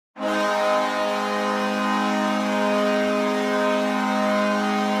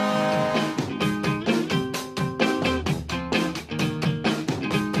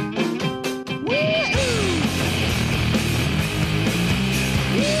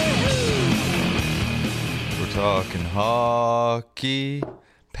talking hockey.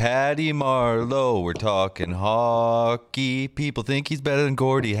 Patty Marleau, we're talking hockey. People think he's better than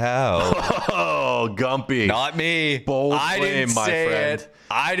Gordie Howe. Oh, Gumpy. Not me. Bold I claim, didn't my say friend. it.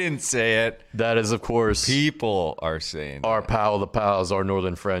 I didn't say it. That is, of course, People are saying our that. pal of the pals, our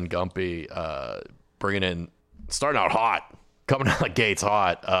northern friend Gumpy, bringing in, starting out hot, coming out the gates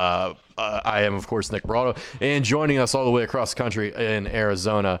hot. I am, of course, Nick Morado, and joining us all the way across the country in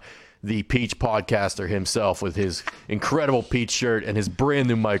Arizona, the Peach podcaster himself with his incredible Peach shirt and his brand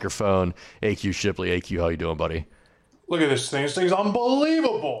new microphone, AQ Shipley. AQ, how you doing, buddy? Look at this thing. This thing's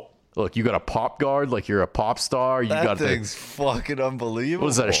unbelievable. Look, you got a pop guard like you're a pop star. You That got thing's fucking unbelievable.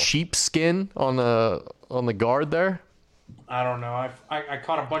 what is that? A sheepskin on the guard there? I don't know. I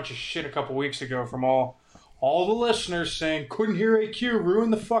caught a bunch of shit a couple weeks ago from all the listeners saying couldn't hear AQ,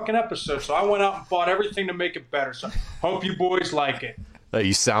 ruin the fucking episode. So I went out and bought everything to make it better. So hope you boys like it. Hey,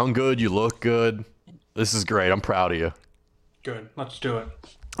 you sound good. You look good. This is great. I'm proud of you. Good. Let's do it.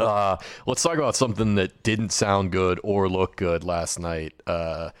 Let's talk about something that didn't sound good or look good last night.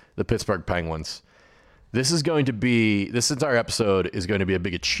 The Pittsburgh Penguins. This entire episode is going to be a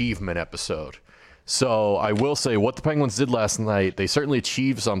big achievement episode. So I will say what the Penguins did last night, they certainly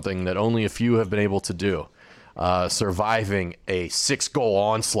achieved something that only a few have been able to do. Surviving a 6-goal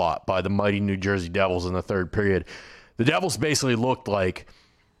onslaught by the mighty New Jersey Devils in the third period. The Devils basically looked like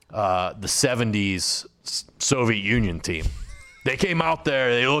the 70s Soviet Union team. They came out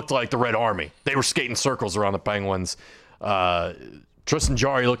there, they looked like the Red Army. They were skating circles around the Penguins. Tristan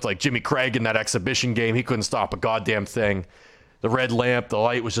Jarry looked like Jimmy Craig in that exhibition game. He couldn't stop a goddamn thing. The red lamp, the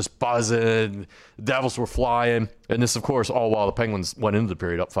light was just buzzing. The Devils were flying. And this, of course, all while the Penguins went into the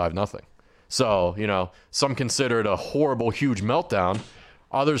period up 5-0. So, some consider it a horrible, huge meltdown.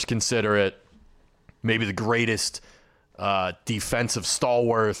 Others consider it maybe the greatest defensive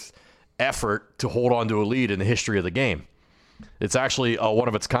stalwart effort to hold on to a lead in the history of the game. It's actually one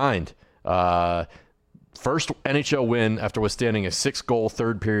of its kind. First NHL win after withstanding a 6-goal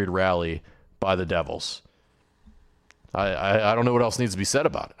third-period rally by the Devils. I don't know what else needs to be said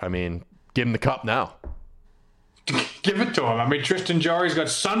about it. I mean, give him the cup now. Give it to him. I mean, Tristan Jarry's got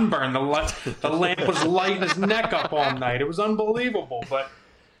sunburn. The lamp was lighting his neck up all night. It was unbelievable. But,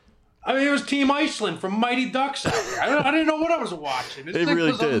 I mean, it was Team Iceland from Mighty Ducks out here. I didn't know what I was watching. This thing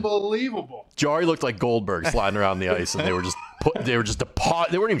really was did. Unbelievable. Jarry looked like Goldberg sliding around the ice, and they weren't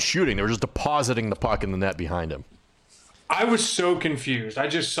even shooting. They were just depositing the puck in the net behind him. I was so confused. I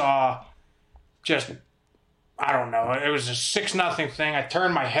just saw I don't know. It was a 6-0 thing. I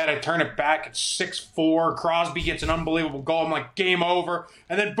turned my head. I turn it back. It's 6-4. Crosby gets an unbelievable goal. I'm like, game over.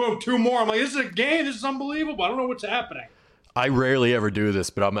 And then boom, 2 more. I'm like, this is a game. This is unbelievable. I don't know what's happening. I rarely ever do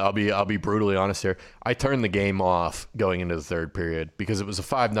this, but I'll be brutally honest here. I turned the game off going into the third period because it was a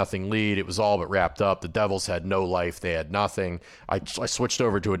 5-0 lead. It was all but wrapped up. The Devils had no life. They had nothing. I switched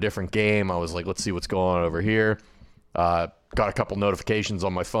over to a different game. I was like, let's see what's going on over here. Got a couple notifications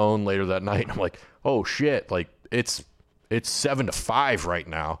on my phone later that night. And I'm like, oh shit! Like it's 7-5 right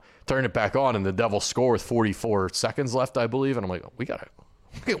now. Turn it back on, and the Devils score with 44 seconds left, I believe. And I'm like, we got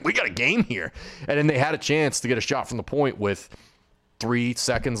a game here. And then they had a chance to get a shot from the point with 2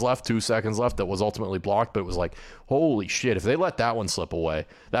 seconds left that was ultimately blocked. But it was like, holy shit, if they let that one slip away,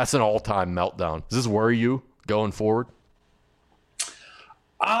 that's an all-time meltdown. Does this worry you going forward?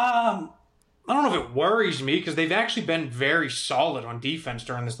 I don't know if it worries me because they've actually been very solid on defense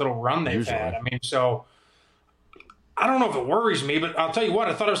during this little run they've had. I mean, so I don't know if it worries me, but I'll tell you what,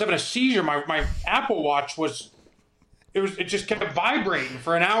 I thought I was having a seizure. My Apple Watch it just kept vibrating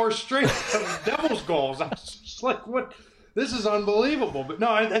for an hour straight. Devils goals. I was just like, what? This is unbelievable. But no,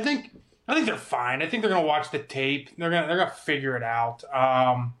 I think they're fine. I think they're gonna watch the tape. They're gonna figure it out.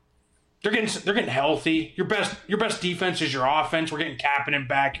 They're getting healthy. Your best defense is your offense. We're getting Kapanen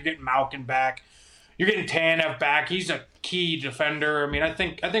back. You're getting Malkin back. You're getting Tanev back. He's a key defender. I mean, I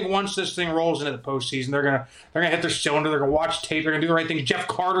think once this thing rolls into the postseason, they're gonna hit their cylinder. They're gonna watch tape. They're gonna do the right thing. Jeff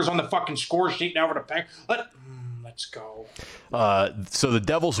Carter's on the fucking score sheet now for the Penguins. Let's go. So the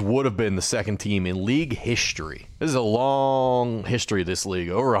Devils would have been the second team in league history. This is a long history of this league,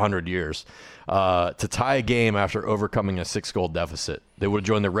 over 100 years, to tie a game after overcoming a 6-goal deficit. They would have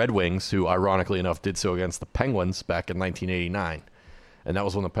joined the Red Wings, who ironically enough did so against the Penguins back in 1989. And that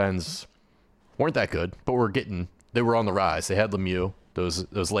was when the Pens weren't that good, but they were on the rise. They had Lemieux,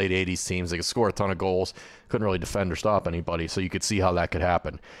 those late 80s teams. They could score a ton of goals, couldn't really defend or stop anybody, so you could see how that could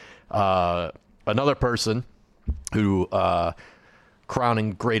happen. Another person who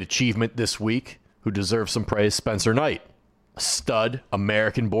crowning great achievement this week, who deserves some praise, Spencer Knight. stud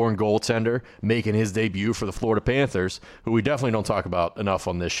American-born goaltender making his debut for the Florida Panthers, who we definitely don't talk about enough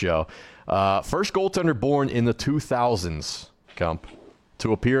on this show. First goaltender born in the 2000s, Gump,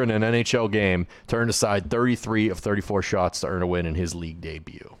 to appear in an NHL game, turned aside 33 of 34 shots to earn a win in his league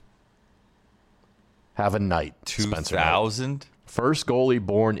debut. Have a night, Spencer. 2000? First goalie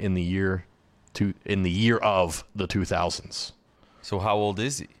born in the year of the 2000s. So how old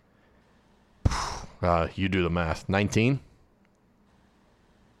is he? You do the math. 19?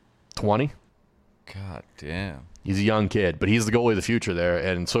 20? God damn. He's a young kid, but he's the goalie of the future there.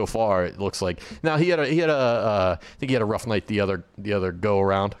 And so far, it looks like now I think he had a rough night the other go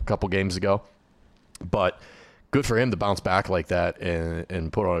around a couple games ago, but good for him to bounce back like that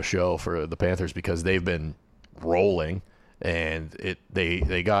and put on a show for the Panthers because they've been rolling. And they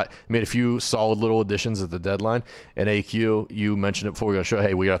made a few solid little additions at the deadline. And AQ, you mentioned it before we got to show.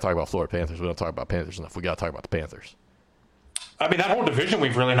 Hey, we got to talk about Florida Panthers. We don't talk about Panthers enough. We got to talk about the Panthers. I mean, that whole division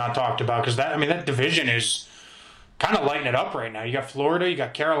we've really not talked about because that division is kind of lighting it up right now. You got Florida, you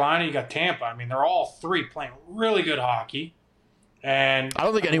got Carolina, you got Tampa. I mean, they're all three playing really good hockey. And I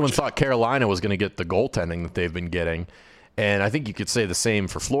don't think anyone thought Carolina was going to get the goaltending that they've been getting. And I think you could say the same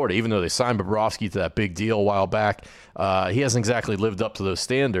for Florida, even though they signed Bobrovsky to that big deal a while back. He hasn't exactly lived up to those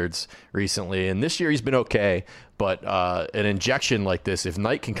standards recently. And this year he's been okay. But an injection like this, if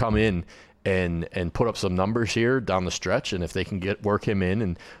Knight can come in and put up some numbers here down the stretch, and if they can work him in,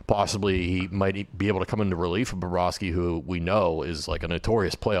 and possibly he might be able to come into relief of Bobrovsky, who we know is like a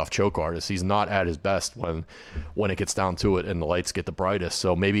notorious playoff choke artist. He's not at his best when it gets down to it and the lights get the brightest.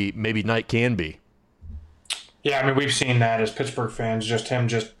 So maybe Knight can be. Yeah, I mean, we've seen that as Pittsburgh fans, just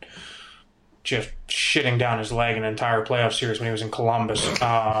shitting down his leg an entire playoff series when he was in Columbus.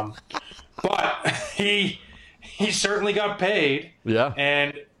 But he certainly got paid. Yeah.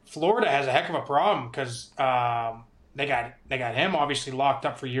 And Florida has a heck of a problem because they got him obviously locked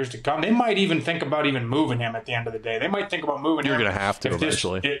up for years to come. They might even think about even moving him at the end of the day. They might think about moving him. You're going to have to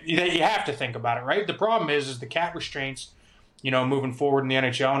eventually. You have to think about it, right? The problem is the cap restraints, moving forward in the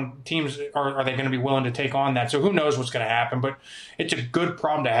NHL, and teams are they going to be willing to take on that? So who knows what's going to happen? But it's a good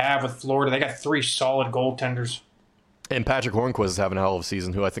problem to have with Florida. They got three solid goaltenders. And Patrick Hornquist is having a hell of a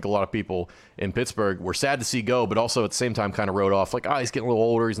season, who I think a lot of people in Pittsburgh were sad to see go, but also at the same time kind of wrote off like, he's getting a little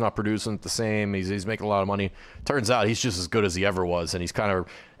older, he's not producing the same, he's making a lot of money. Turns out he's just as good as he ever was, and he's kind of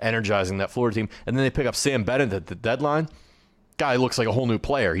energizing that Florida team. And then they pick up Sam Bennett at the deadline. Guy looks like a whole new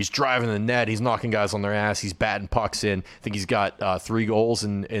player. He's driving the net. He's knocking guys on their ass. He's batting pucks in. I think he's got 3 goals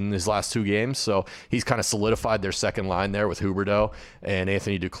in his last 2 games. So he's kind of solidified their second line there with Huberdeau and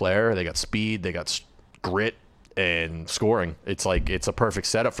Anthony Duclair. They got speed. They got grit and scoring. It's a perfect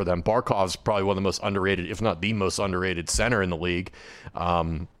setup for them. Barkov's probably one of the most underrated, if not the most underrated center in the league.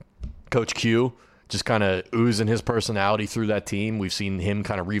 Coach Q just kind of oozing his personality through that team. We've seen him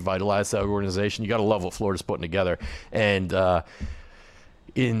kind of revitalize that organization. You got to love what Florida's putting together. And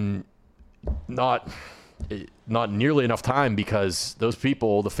in not nearly enough time, because those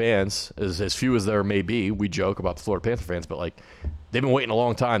people, the fans, as few as there may be, we joke about the Florida Panther fans, but they've been waiting a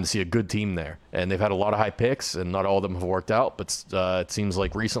long time to see a good team there. And they've had a lot of high picks, and not all of them have worked out. But it seems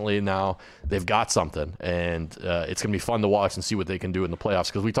like recently now they've got something. And it's going to be fun to watch and see what they can do in the playoffs.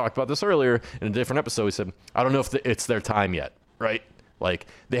 Because we talked about this earlier in a different episode. We said, I don't know if it's their time yet, right?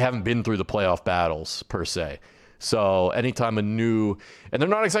 They haven't been through the playoff battles, per se. So anytime and they're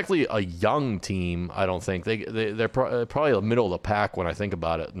not exactly a young team, I don't think. They're probably the middle of the pack when I think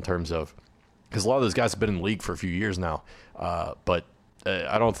about it in terms of, because a lot of those guys have been in the league for a few years now. But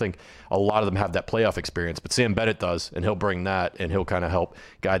I don't think a lot of them have that playoff experience. But Sam Bennett does, and he'll bring that, and he'll kind of help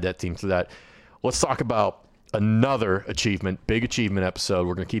guide that team through that. Let's talk about another achievement, big achievement episode.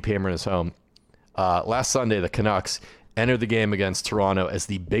 We're going to keep hammering this home. Last Sunday, the Canucks entered the game against Toronto as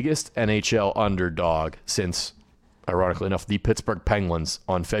the biggest NHL underdog since, ironically enough, the Pittsburgh Penguins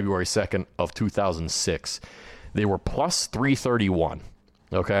on February 2nd of 2006. They were plus 331,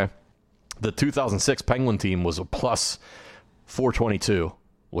 okay? The 2006 Penguin team was a plus 422,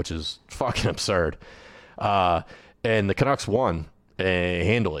 which is fucking absurd. And the Canucks won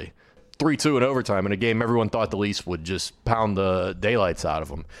handily. 3-2 in overtime in a game everyone thought the Leafs would just pound the daylights out of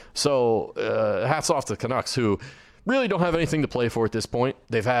them. So hats off to the Canucks, who really don't have anything to play for at this point.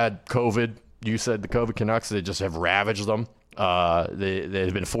 They've had COVID. You said the COVID Canucks, they just have ravaged them.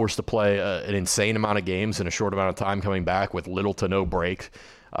 They've been forced to play an insane amount of games in a short amount of time coming back with little to no break.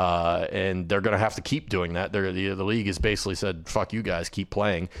 And they're going to have to keep doing that. The league has basically said, fuck you guys, keep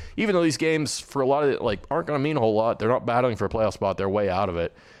playing. Even though these games, for a lot of it, aren't going to mean a whole lot. They're not battling for a playoff spot. They're way out of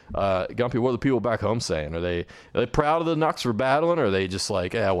it. Gumpy, what are the people back home saying? Are they proud of the Nucks for battling, or are they just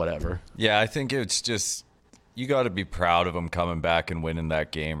whatever? Yeah, I think it's just you got to be proud of them coming back and winning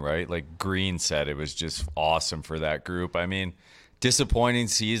that game, right? Like Green said, it was just awesome for that group. I mean, disappointing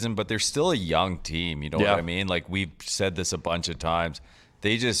season, but they're still a young team. You know what I mean? Like we've said this a bunch of times.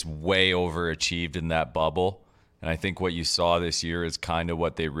 They just way overachieved in that bubble. And I think what you saw this year is kind of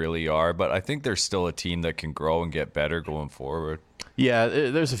what they really are. But I think they're still a team that can grow and get better going forward. Yeah,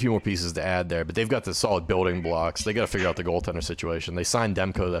 there's a few more pieces to add there, but they've got the solid building blocks. They got to figure out the goaltender situation. They signed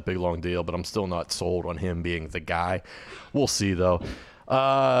Demko to that big, long deal, but I'm still not sold on him being the guy. We'll see, though.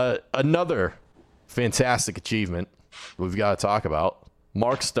 Another fantastic achievement we've got to talk about.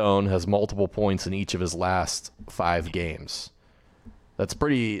 Mark Stone has multiple points in each of his last 5 games. That's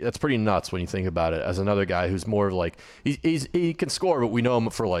pretty nuts when you think about it. As another guy who's more of like he can score, but we know him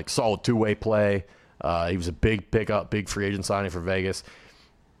for like solid two-way play. He was a big pickup, big free agent signing for Vegas.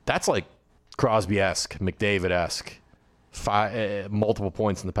 That's like Crosby-esque, McDavid-esque. Multiple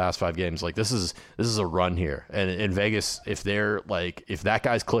points in the past 5 games. Like this is a run here. And in Vegas, if that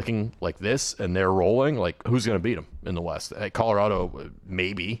guy's clicking like this and they're rolling, like who's going to beat him in the West? Colorado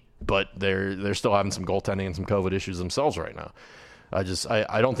maybe, but they're still having some goaltending and some COVID issues themselves right now.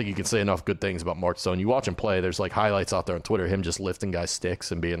 I don't think you can say enough good things about Mark Stone. You watch him play, there's like highlights out there on Twitter, him just lifting guys'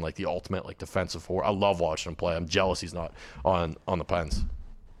 sticks and being like the ultimate like defensive forward. I love watching him play. I'm jealous he's not on the Pens.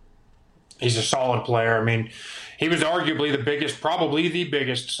 He's a solid player. I mean, he was arguably probably the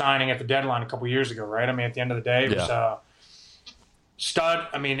biggest signing at the deadline a couple years ago, right? I mean, at the end of the day, it was stud.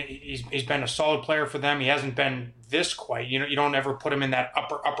 I mean, he's been a solid player for them. He hasn't been this quite. You know, you don't ever put him in that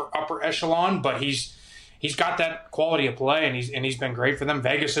upper echelon, but he's got that quality of play, and he's been great for them.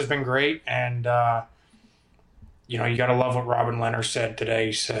 Vegas has been great, and you got to love what Robin Lehner said today.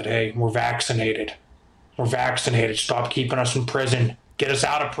 He said, "Hey, we're vaccinated. We're vaccinated. Stop keeping us in prison. Get us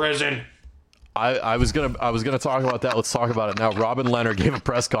out of prison." I was gonna talk about that. Let's talk about it now. Robin Lehner gave a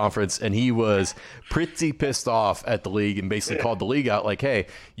press conference and he was pretty pissed off at the league and basically called the league out like, "Hey,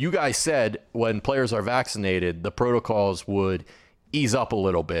 you guys said when players are vaccinated, the protocols would ease up a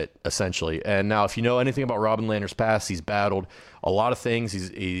little bit, essentially." And now, if you know anything about Robin Lehner's past, he's battled a lot of things.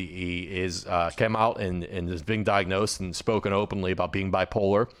 He is came out and is being diagnosed and spoken openly about being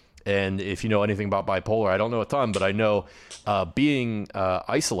bipolar. And if you know anything about bipolar, I don't know a ton, but I know being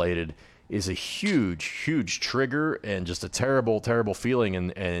isolated is a huge trigger and just a terrible feeling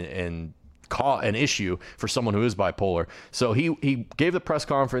and an issue for someone who is bipolar. So he gave the press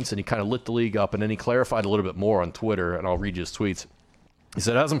conference and he kind of lit the league up, and then he clarified a little bit more on Twitter, and I'll read you his tweets. He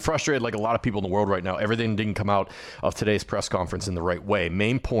said, "As I'm frustrated like a lot of people in the world right now, everything didn't come out of today's press conference in the right way.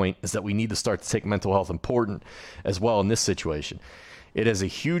 Main point is that we need to start to take mental health important as well in this situation. It has a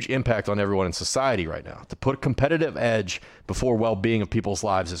huge impact on everyone in society right now. To put a competitive edge before well-being of people's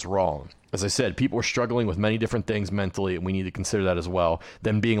lives is wrong. As I said, people are struggling with many different things mentally, and we need to consider that as well.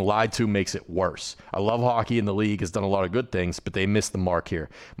 Then being lied to makes it worse. I love hockey, and the league has done a lot of good things, but they missed the mark here.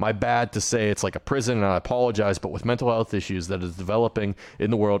 My bad to say it's like a prison, and I apologize, but with mental health issues that is developing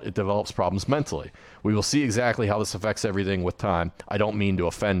in the world, it develops problems mentally. We will see exactly how this affects everything with time. I don't mean to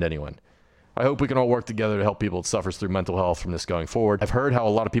offend anyone. I hope we can all work together to help people that suffers through mental health from this going forward. I've heard how a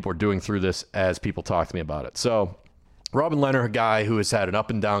lot of people are doing through this as people talk to me about it." So Robin Lehner, a guy who has had an up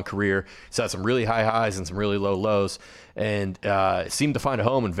and down career, he's had some really high highs and some really low lows, and seemed to find a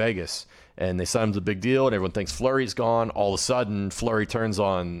home in Vegas. And they signed him to a big deal, and everyone thinks Fleury's gone. All of a sudden, Fleury turns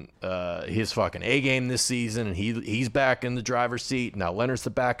on his fucking A game this season, and he's back in the driver's seat. Now Leonard's the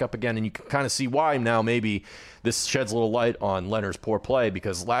backup again, and you can kind of see why now maybe this sheds a little light on Leonard's poor play,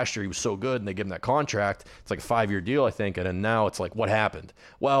 because last year he was so good, and they gave him that contract. It's like a 5-year deal, I think, and then now it's like, what happened?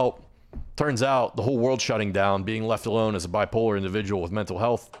 Well, turns out the whole world shutting down, being left alone as a bipolar individual with mental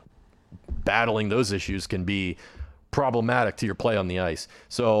health, battling those issues can be problematic to your play on the ice.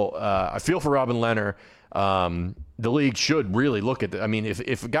 So I feel for Robin Lehner. The league should really look at I mean,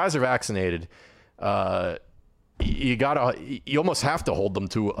 if guys are vaccinated, you almost have to hold them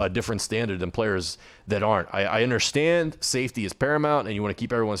to a different standard than players that aren't. I understand safety is paramount and you want to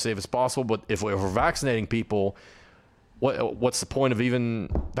keep everyone as safe as possible, but if we're vaccinating people, what's the point of even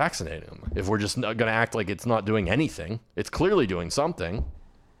vaccinating them? If we're just going to act like it's not doing anything, it's clearly doing something.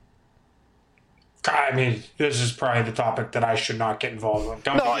 I mean, this is probably the topic that I should not get involved with.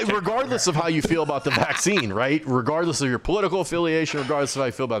 No, regardless of how you feel about the vaccine, right? Regardless of your political affiliation, regardless of how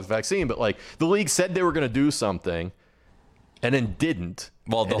you feel about the vaccine. But, like, the league said they were going to do something and then didn't.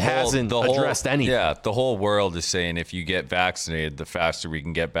 Well, hasn't addressed anything. Yeah, the whole world is saying if you get vaccinated, the faster we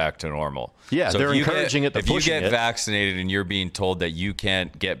can get back to normal. Yeah, so they're encouraging it. If you get vaccinated and you're being told that you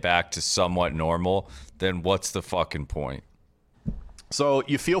can't get back to somewhat normal, then what's the fucking point? So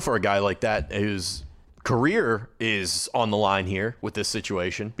you feel for a guy like that whose career is on the line here with this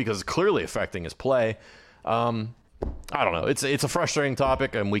situation because it's clearly affecting his play. I don't know. It's a frustrating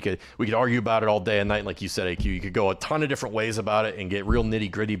topic, and we could argue about it all day and night. And like you said, AQ, you could go a ton of different ways about it and get real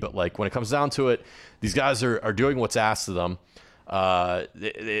nitty gritty. But like when it comes down to it, these guys are doing what's asked of them.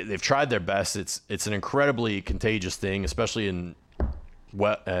 They've tried their best. It's an incredibly contagious thing, especially in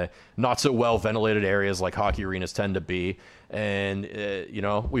not so well ventilated areas like hockey arenas tend to be. And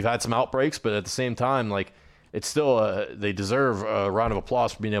we've had some outbreaks, but at the same time, like it's still they deserve a round of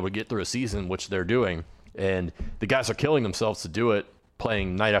applause for being able to get through a season, which they're doing. And the guys are killing themselves to do it,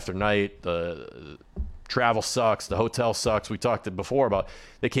 playing night after night. The travel sucks. The hotel sucks. We talked before about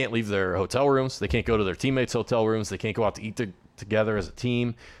they can't leave their hotel rooms. They can't go to their teammates' hotel rooms. They can't go out to eat together as a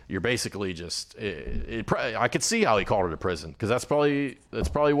team. You're basically just I could see how he called it a prison, because that's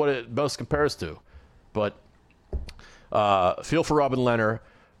probably what it most compares to. But feel for Robin Lehner.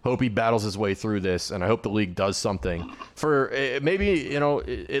 Hope he battles his way through this, and I hope the league does something for maybe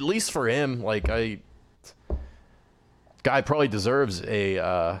at least for him. Like guy probably deserves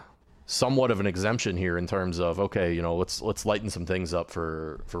a somewhat of an exemption here in terms of, okay, let's lighten some things up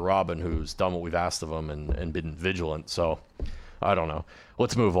for Robin, who's done what we've asked of him and been vigilant. So I don't know.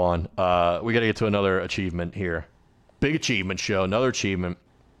 Let's move on. We got to get to another achievement here. Big achievement show. Another achievement.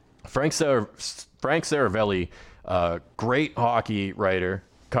 Frank Saravelli, great hockey writer,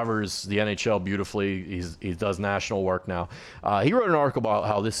 covers the NHL beautifully. He does national work now. He wrote an article about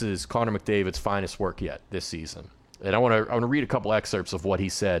how this is Connor McDavid's finest work yet this season. And I want to read a couple excerpts of what he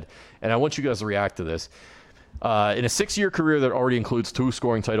said, and I want you guys to react to this. In a 6-year career that already includes 2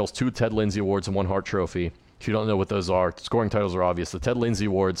 scoring titles, 2 Ted Lindsay Awards, and 1 Hart Trophy. If you don't know what those are, scoring titles are obvious. The Ted Lindsay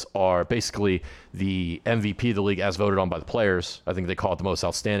Awards are basically the MVP of the league as voted on by the players. I think they call it the most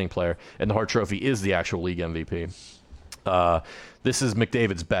outstanding player. And the Hart Trophy is the actual league MVP. This is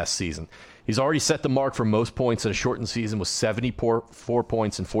McDavid's best season. He's already set the mark for most points in a shortened season with 74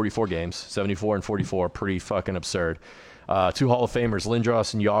 points in 44 games. 74 and 44, pretty fucking absurd. 2 Hall of Famers,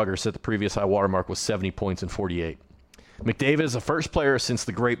 Lindros and Yager, set the previous high water mark with 70 points in 48. McDavid is the first player since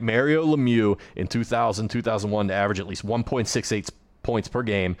the great Mario Lemieux in 2000-2001 to average at least 1.68 points per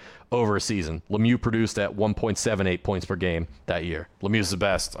game over a season. Lemieux produced at 1.78 points per game that year. Lemieux's the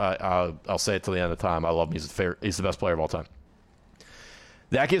best. I'll say it till the end of the time. I love him. He's the best player of all time.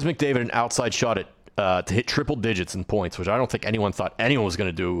 That gives McDavid an outside shot at to hit triple digits in points, which I don't think anyone thought anyone was going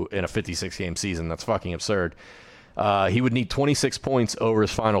to do in a 56-game season. That's fucking absurd. He would need 26 points over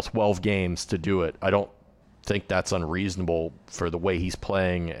his final 12 games to do it. I don't think that's unreasonable for the way he's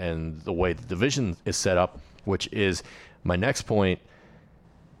playing and the way the division is set up, which is my next point.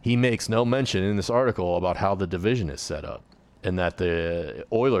 He makes no mention in this article about how the division is set up, and that the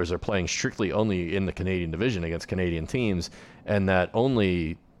Oilers are playing strictly only in the Canadian division against Canadian teams, and that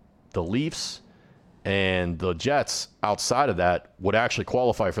only the Leafs and the Jets outside of that would actually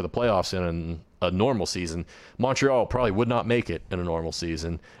qualify for the playoffs in a normal season. Montreal probably would not make it in a normal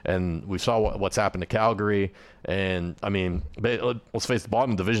season, and we saw what's happened to Calgary. And I mean, let's face it, the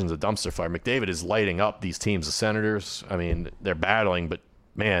bottom division is a dumpster fire. McDavid is lighting up these teams. The Senators, I mean, they're battling, but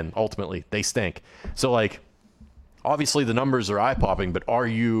man, ultimately they stink. So like, obviously the numbers are eye-popping, but are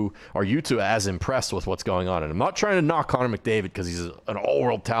you two as impressed with what's going on? And I'm not trying to knock Connor McDavid, because he's an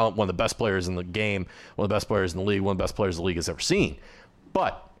all-world talent, one of the best players in the game, one of the best players in the league, one of the best players the league has ever seen.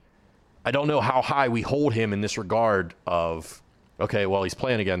 But I don't know how high we hold him in this regard of, okay, well, he's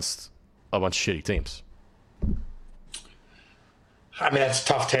playing against a bunch of shitty teams. I mean, that's a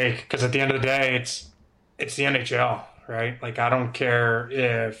tough take, because at the end of the day, it's the NHL, right? Like, I don't care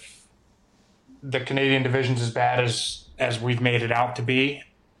if the Canadian division's as bad as we've made it out to be.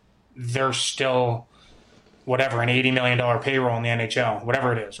 There's still, whatever, an $80 million payroll in the NHL,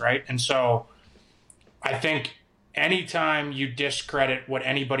 whatever it is, right? And so I think anytime you discredit what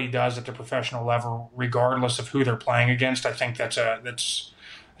anybody does at the professional level, regardless of who they're playing against, I think that's a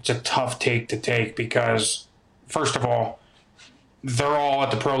tough take to take, because first of all, they're all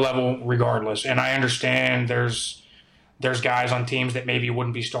at the pro level regardless. And I understand there's guys on teams that maybe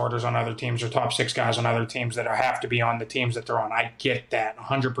wouldn't be starters on other teams, or top 6 guys on other teams that have to be on the teams that they're on. I get that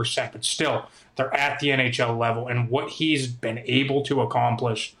 100%, but still, they're at the NHL level, and what he's been able to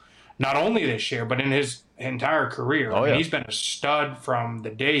accomplish, not only this year, but in his entire career. I mean, he's been a stud from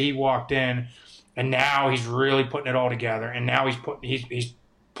the day he walked in, and now he's really putting it all together. And now he's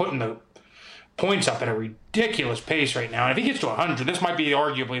putting the points up at a ridiculous pace right now. And if he gets to 100, this might be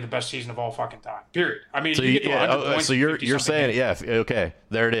arguably the best season of all fucking time. Period. I mean, so you get to 100 points. So you're saying, okay,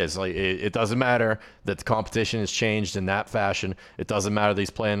 there it is. Like, it doesn't matter that the competition has changed in that fashion. It doesn't matter that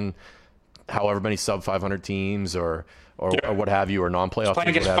he's playing however many sub 500 teams or what have you, or non-playoff teams. Playing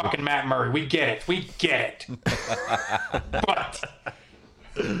against fucking Matt Murray. We get it.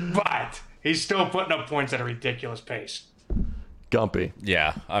 But He's still putting up points at a ridiculous pace. Gumpy.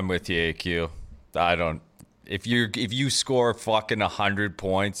 Yeah, I'm with you, AQ. I don't. If you score fucking 100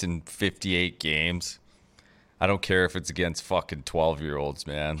 points in 58 games, I don't care if it's against fucking 12-year-olds,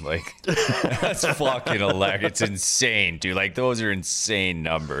 man. Like, that's fucking electric. It's insane, dude. Like, those are insane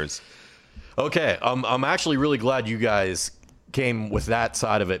numbers. Okay, I'm actually really glad you guys came with that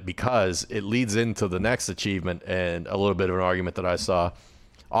side of it, because it leads into the next achievement and a little bit of an argument that I saw.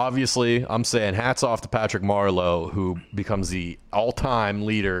 Obviously, I'm saying hats off to Patrick Marleau, who becomes the all-time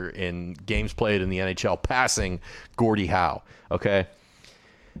leader in games played in the NHL, passing Gordie Howe. Okay,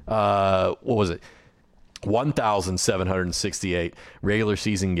 what was it? 1,768 regular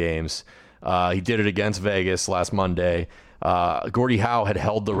season games. He did it against Vegas last Monday. Gordie Howe had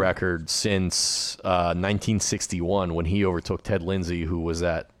held the record since 1961 when he overtook Ted Lindsay, who was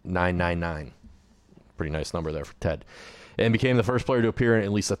at 999. Pretty nice number there for Ted. And became the first player to appear in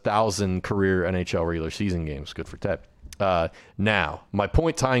at least 1,000 career NHL regular season games. Good for Ted. Now, my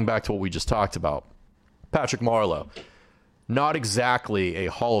point tying back to what we just talked about, Patrick Marleau, not exactly a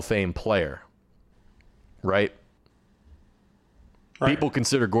Hall of Fame player, right? People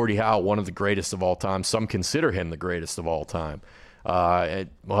consider Gordie Howe one of the greatest of all time. Some consider him the greatest of all time.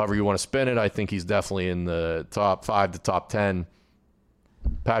 However you want to spin it, I think he's definitely in the top 5 to top 10.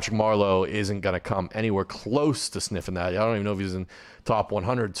 Patrick Marleau isn't going to come anywhere close to sniffing that. I don't even know if he's in top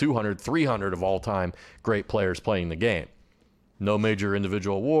 100, 200, 300 of all time great players playing the game. No major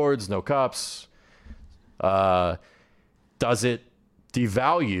individual awards, no cups. Does it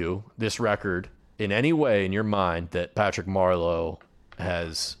devalue this record in any way in your mind that Patrick Marleau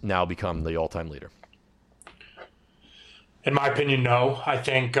has now become the all-time leader? In my opinion, no. I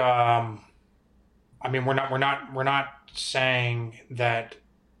think we're not saying that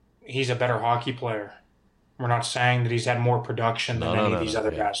he's a better hockey player. We're not saying that he's had more production than any of these other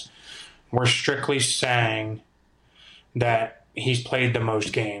guys. We're strictly saying that he's played the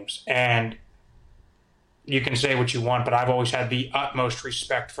most games. And you can say what you want, but I've always had the utmost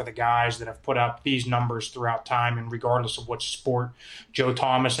respect for the guys that have put up these numbers throughout time, and regardless of what sport. Joe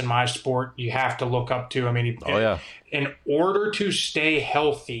Thomas in my sport, you have to look up to. I mean, in order to stay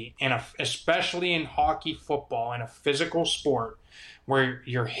healthy, especially in hockey, football, in a physical sport where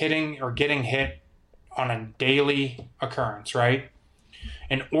you're hitting or getting hit on a daily occurrence, right?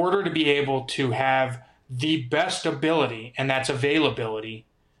 In order to be able to have the best ability, and that's availability,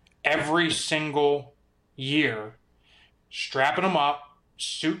 every single year, strapping them up,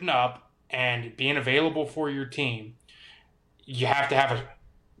 suiting up, and being available for your team, you have to have a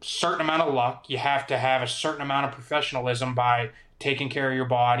certain amount of luck. You have to have a certain amount of professionalism by taking care of your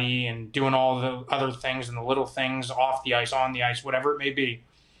body and doing all the other things and the little things off the ice, on the ice, whatever it may be.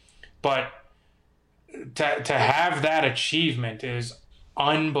 But to have that achievement is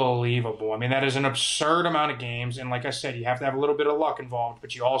unbelievable. I mean, that is an absurd amount of games. And like I said, you have to have a little bit of luck involved,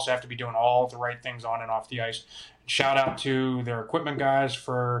 but you also have to be doing all the right things on and off the ice. Shout out to their equipment guys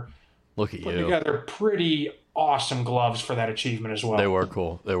for putting together pretty awesome gloves for that achievement as well. They were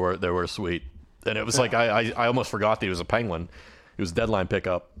cool. They were sweet. And it was like, I almost forgot that he was a Penguin. He was a deadline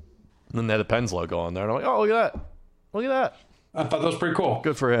pickup. And then they had the Pens logo on there. And I'm like, oh, look at that. Look at that. I thought that was pretty cool.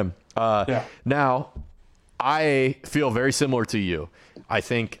 Good for him. Now, I feel very similar to you. I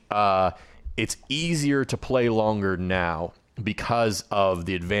think it's easier to play longer now because of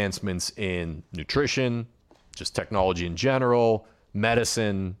the advancements in nutrition, just technology in general,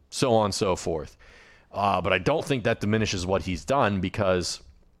 medicine, so on and so forth. But I don't think that diminishes what he's done, because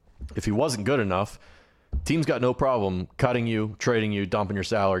if he wasn't good enough, teams got no problem cutting you, trading you, dumping your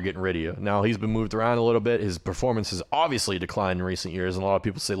salary, getting rid of you. Now, he's been moved around a little bit. His performance has obviously declined in recent years, and a lot of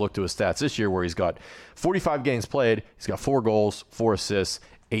people say look to his stats this year, where he's got 45 games played, he's got 4 goals, 4 assists,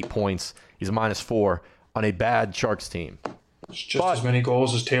 8 points. He's a -4 on a bad Sharks team. It's just as many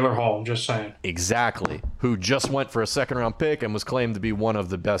goals as Taylor Hall, I'm just saying. Exactly. Who just went for a second-round pick and was claimed to be one of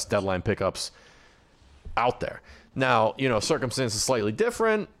the best deadline pickups out there. Now, circumstances slightly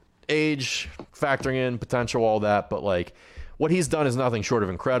different, age factoring in, potential, all that, but like what he's done is nothing short of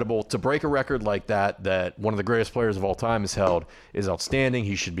incredible. To break a record like that one of the greatest players of all time has held, is outstanding.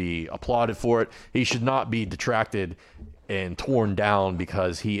 He should be applauded for it. He should not be detracted and torn down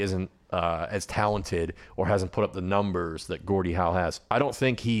because he isn't as talented or hasn't put up the numbers that Gordie Howe has. I don't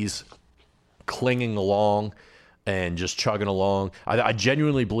think he's clinging along and just chugging along. I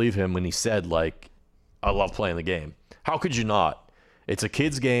genuinely believe him when he said, like, I love playing the game. How could you not? It's a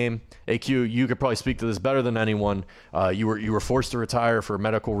kid's game. AQ, you could probably speak to this better than anyone. You were forced to retire for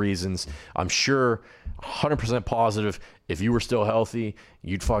medical reasons. I'm sure 100% positive if you were still healthy,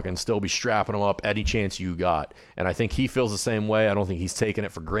 you'd fucking still be strapping him up any chance you got. And I think he feels the same way. I don't think he's taking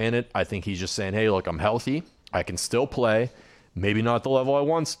it for granted. I think he's just saying, hey, look, I'm healthy. I can still play. Maybe not the level I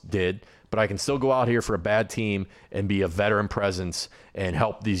once did, but I can still go out here for a bad team and be a veteran presence and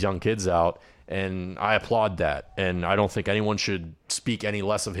help these young kids out. And I applaud that. And I don't think anyone should speak any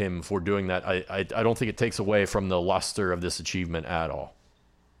less of him for doing that. I don't think it takes away from the luster of this achievement at all.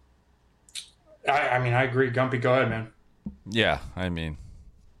 I mean, I agree. Gumpy, go ahead, man. Yeah, I mean,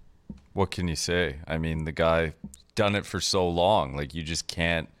 what can you say? I mean, the guy done it for so long. Like, you just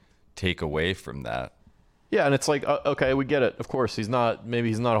can't take away from that. Yeah, and it's like, okay, we get it. Of course, maybe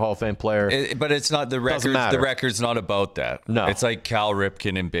he's not a Hall of Fame player. But it's not the record. The record's not about that. No. It's like Cal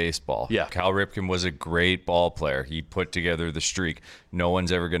Ripken in baseball. Yeah. Cal Ripken was a great ball player. He put together the streak. No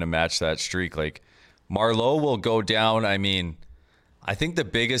one's ever going to match that streak. Like, Marleau will go down. I mean, I think the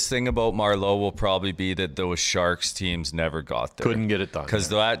biggest thing about Marleau will probably be that those Sharks teams never got there. Couldn't get it done. Because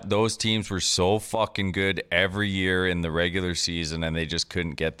those teams were so fucking good every year in the regular season, and they just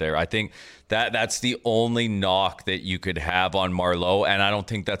couldn't get there. I think that's the only knock that you could have on Marleau, and I don't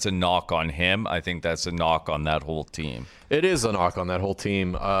think that's a knock on him. I think that's a knock on that whole team. It is a knock on that whole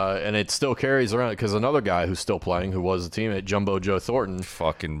team, and it still carries around because another guy who's still playing, who was a teammate, Jumbo Joe Thornton.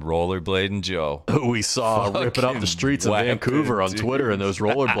 Fucking rollerblading Joe. Who we saw ripping up the streets of Vancouver on Twitter in those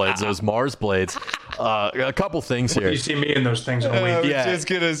rollerblades, those Mars blades. A couple things here. You see me in those things in a week. Yeah. I was just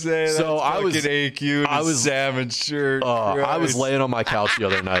going to say that. So I was AQ in a salmon shirt. I was laying on my couch the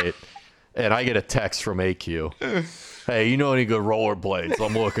other night, and I get a text from AQ. Hey, you know any good rollerblades?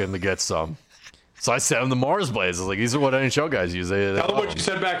 I'm looking to get some. So I sent him the Mars blades. I was like, these are what NHL guys use. Tell them what you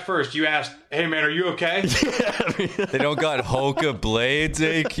said back first. You asked, hey, man, are you okay? They don't got Hoka blades,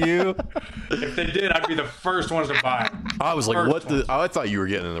 AQ? If they did, I'd be the first ones to buy them. I was like, I thought you were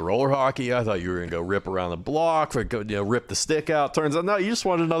getting into roller hockey. I thought you were going to go rip around the block or go, rip the stick out. Turns out, no, you just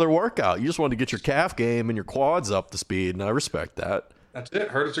wanted another workout. You just wanted to get your calf game and your quads up to speed, and I respect that. That's it.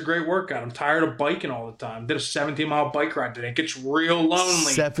 Heard it's a great workout. I'm tired of biking all the time. Did a 17-mile bike ride today. It gets real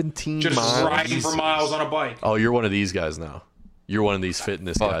lonely. 17 just miles? Just riding for miles on a bike. Oh, you're one of these guys now. You're one of these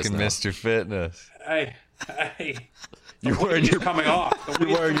fitness guys now. Fucking Mr. Fitness. Hey. You're wearing your coming off. You're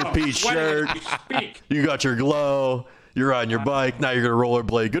wearing your peach shirt. You got your glow. You're riding your bike. Now you're going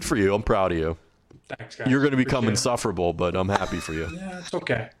to rollerblade. Good for you. I'm proud of you. Thanks, guys. You're going to become insufferable, but I'm happy for you. Yeah, it's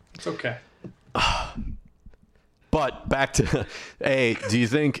okay. It's okay. But back to, do you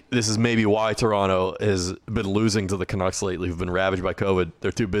think this is maybe why Toronto has been losing to the Canucks lately, who've been ravaged by COVID?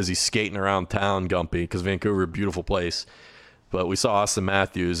 They're too busy skating around town, Gumpy, because Vancouver, a beautiful place. But we saw Austin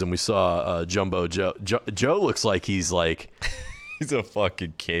Matthews and we saw Jumbo Joe. Joe looks like he's like... He's a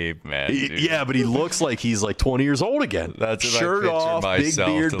fucking caveman, dude. Yeah, but he looks like he's like 20 years old again. That's what shirt off, big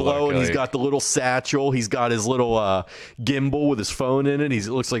beard blowing. He's got the little satchel. He's got his little gimbal with his phone in it. He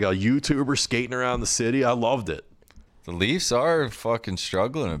looks like a YouTuber skating around the city. I loved it. The Leafs are fucking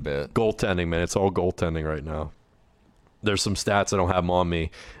struggling a bit. Goaltending, man. It's all goaltending right now. There's some stats. I don't have them on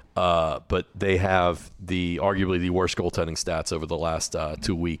me, but they have arguably the worst goaltending stats over the last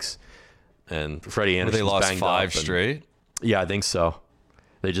 2 weeks. And Freddie Anderson, they lost 5 straight. Yeah, I think so.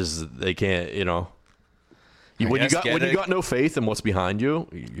 They can't. When you got no faith in what's behind you,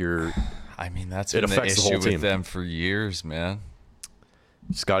 I mean, that's been the issue with them for years, man.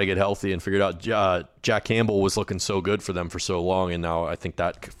 Just got to get healthy and figure it out. Jack Campbell was looking so good for them for so long, and now I think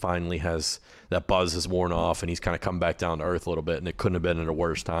that finally that buzz has worn off, and he's kind of come back down to earth a little bit, and it couldn't have been at a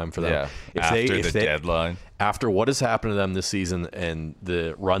worse time for them. Yeah, after the deadline. After what has happened to them this season and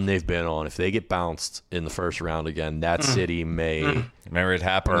the run they've been on, if they get bounced in the first round again, that city may Remember, it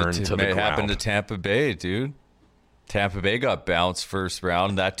happened to Tampa Bay, dude. Tampa Bay got bounced first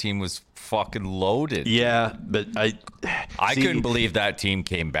round. That team was fucking loaded. Yeah, but I couldn't believe that team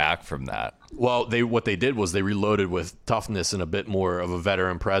came back from that. Well, what they did was they reloaded with toughness and a bit more of a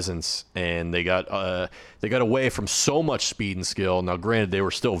veteran presence, and they got away from so much speed and skill. Now, granted, they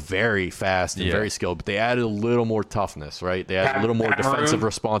were still very fast and very skilled, but they added a little more toughness, right? They added a little more defensive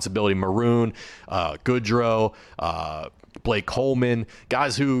responsibility. Maroon, Goodrow, Blake Coleman,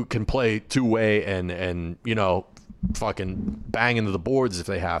 guys who can play two-way and fucking bang into the boards if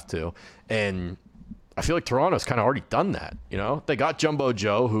they have to. And I feel like Toronto's kind of already done that. They got Jumbo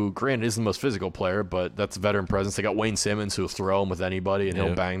Joe, who granted isn't the most physical player, but that's a veteran presence. They got Wayne Simmons, who'll throw him with anybody and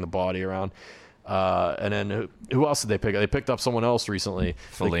he'll bang the body around. And then who else did they pick up? They picked up someone else recently.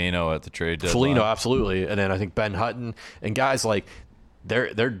 Foligno at the trade deadline. Foligno, absolutely. And then I think Ben Hutton and guys like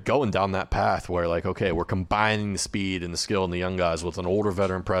they're going down that path where, like, okay, we're combining the speed and the skill and the young guys with an older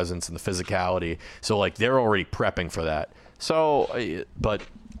veteran presence and the physicality. So, like, they're already prepping for that. So, but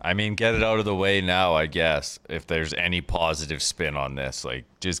I mean, get it out of the way now, I guess. If there's any positive spin on this, like,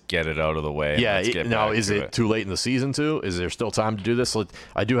 just get it out of the way. Yeah. Now, is it too late in the season too? Is there still time to do this?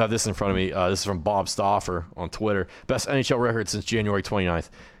 I do have this in front of me. This is from Bob Stauffer on Twitter. Best NHL record since January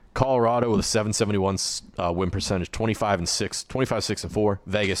 29th. Colorado with a 771 win percentage, 25-6-4.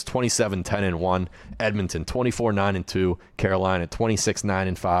 Vegas 27-10-1. Edmonton 24-9-2. Carolina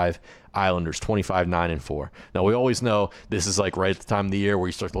 26-9-5. Islanders 25-9-4. Now, we always know this is like right at the time of the year where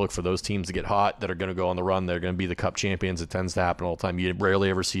you start to look for those teams to get hot that are going to go on the run. They're going to be the Cup champions. It tends to happen all the time. You rarely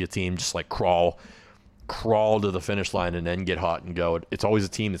ever see a team just like crawl to the finish line and then get hot and go. It's always a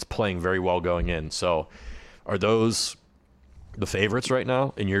team that's playing very well going in. So, are those the favorites right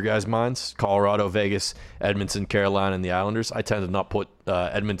now in your guys' minds? Colorado, Vegas, Edmonton, Carolina, and the Islanders. I tend to not put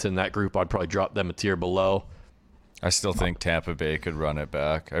Edmonton in that group. I'd probably drop them a tier below. I still think Tampa Bay could run it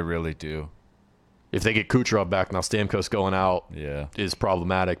back. I really do. If they get Kucherov back, now Stamkos going out yeah, is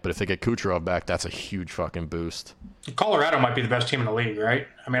problematic, but if they get Kucherov back, that's a huge fucking boost. Colorado might be the best team in the league, right?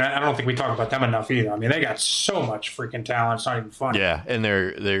 I mean, I don't think we talk about them enough either. I mean, they got so much freaking talent. It's not even funny. Yeah, and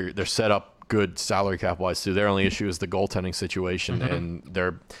they're set up good salary cap wise too. Their only issue is the goaltending situation, and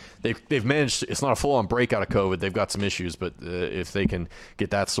they've managed. It's not a full on breakout of COVID. They've got some issues, but if they can get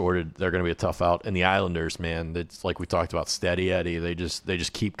that sorted, they're going to be a tough out. And the Islanders, man, it's like we talked about, steady Eddie. They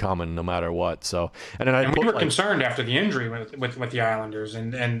just keep coming no matter what. So and we were concerned after the injury with the Islanders,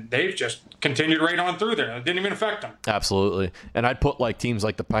 and they've just continued right on through there. It didn't even affect them. Absolutely. And I'd put like teams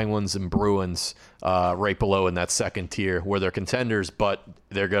like the Penguins and Bruins right below in that second tier where they're contenders, but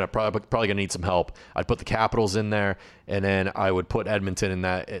they're gonna probably gonna need some help. I'd put the Capitals in there, and then I would put Edmonton in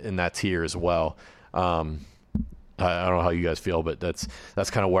that tier as well. I don't know how you guys feel, but that's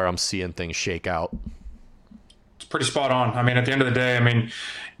kind of where I'm seeing things shake out. It's pretty spot on. I mean, at the end of the day, I mean,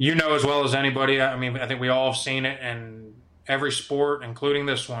 you know as well as anybody. I mean, I think we all have seen it in every sport, including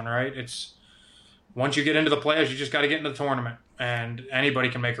this one, right? It's once you get into the playoffs, you just got to get into the tournament. And anybody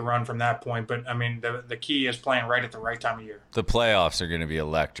can make a run from that point. But, I mean, the key is playing right at the right time of year. The playoffs are going to be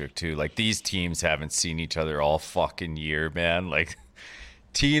electric, too. Like, these teams haven't seen each other all fucking year, man. Like,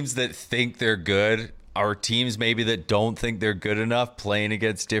 teams that think they're good are teams maybe that don't think they're good enough playing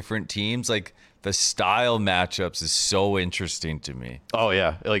against different teams. Like, the style matchups is so interesting to me. Oh,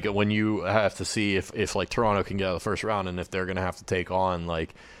 yeah. Like, when you have to see if like, Toronto can get out of the first round and if they're going to have to take on,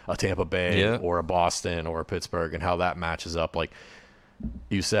 like, a Tampa Bay or a Boston or a Pittsburgh and how that matches up. Like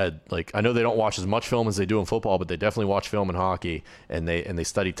you said, like, I know they don't watch as much film as they do in football, but they definitely watch film in hockey, and they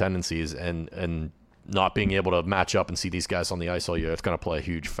study tendencies, and not being able to match up and see these guys on the ice all year, it's going to play a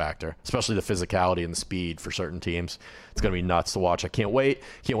huge factor, especially the physicality and the speed for certain teams. It's going to be nuts to watch. I can't wait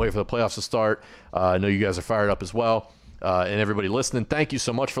for the playoffs to start. I know you guys are fired up as well. And everybody listening, thank you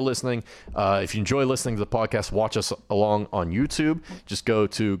so much for listening. If you enjoy listening to the podcast, watch us along on YouTube. Just go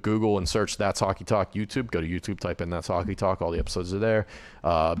to Google and search That's Hockey Talk YouTube. Go to YouTube, type in That's Hockey Talk. All the episodes are there.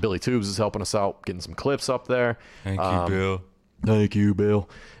 Billy Tubes is helping us out, getting some clips up there. Thank you, Bill. Thank you, Bill.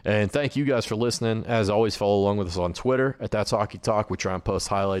 And thank you guys for listening. As always, follow along with us on Twitter at That's Hockey Talk. We try and post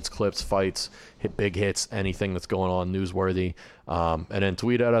highlights, clips, fights, big hits, anything that's going on newsworthy. And then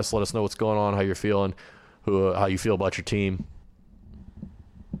tweet at us. Let us know what's going on, how you're feeling. How you feel about your team.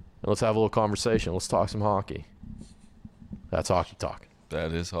 And let's have a little conversation. Let's talk some hockey. That's Hockey Talk.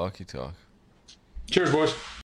 That is Hockey Talk. Cheers, boys.